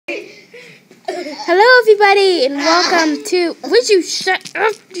Hello, everybody, and welcome to. Would you shut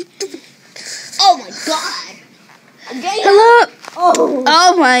up? Oh my god! Hello.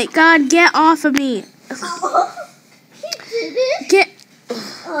 Oh my god! Get off of me! Get.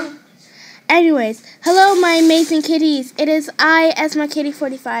 Anyways, hello, my amazing kitties. It is I, Esma Kitty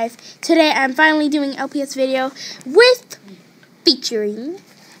 45. Today, I'm finally doing LPS video featuring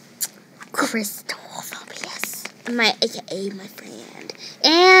Crystal LPS, AKA my friend,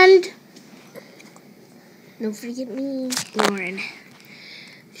 and. Don't forget me. Lauren.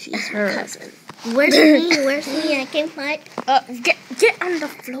 She's her cousin. Where's me? Where's me? I can't find. Get on the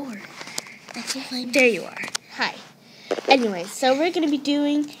floor. I can't find. There you are. Hi. Anyway, so we're gonna be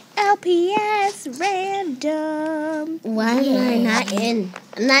doing LPS random. Why am I not in?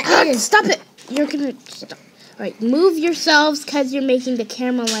 I'm not in. Stop it. You're gonna stop. All right, move yourselves because you're making the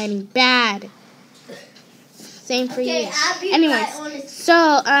camera lighting bad. Same for you. I'll be Anyways, right so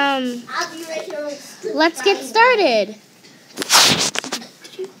I'll be right here. let's get started.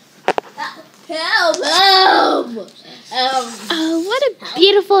 Help! Oh, what a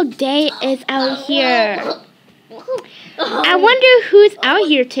beautiful day is out here. I wonder who's out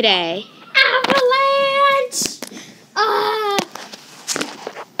here today. Avalanche!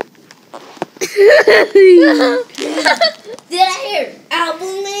 Did I hear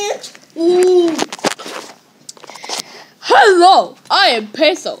avalanche? Ooh. Hello, I am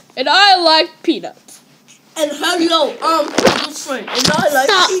Peso, and I like peanuts. And hello, I'm Peso's friend, and I like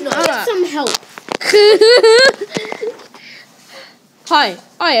peanuts. Get some help. Hi,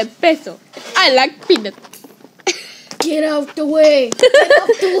 I am Peso, and I like peanuts. Get out the way! Get out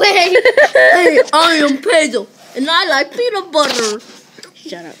the way! Hey, I am Peso, and I like peanut butter.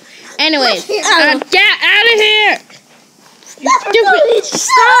 Shut up. Anyways, get out of here!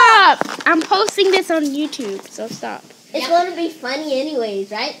 Stop! I'm posting this on YouTube, so stop. It's going to be funny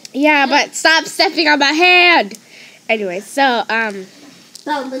anyways, right? Yeah, but stop stepping on my hand. Anyway, so,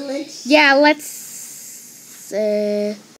 Avalanche. yeah, let's,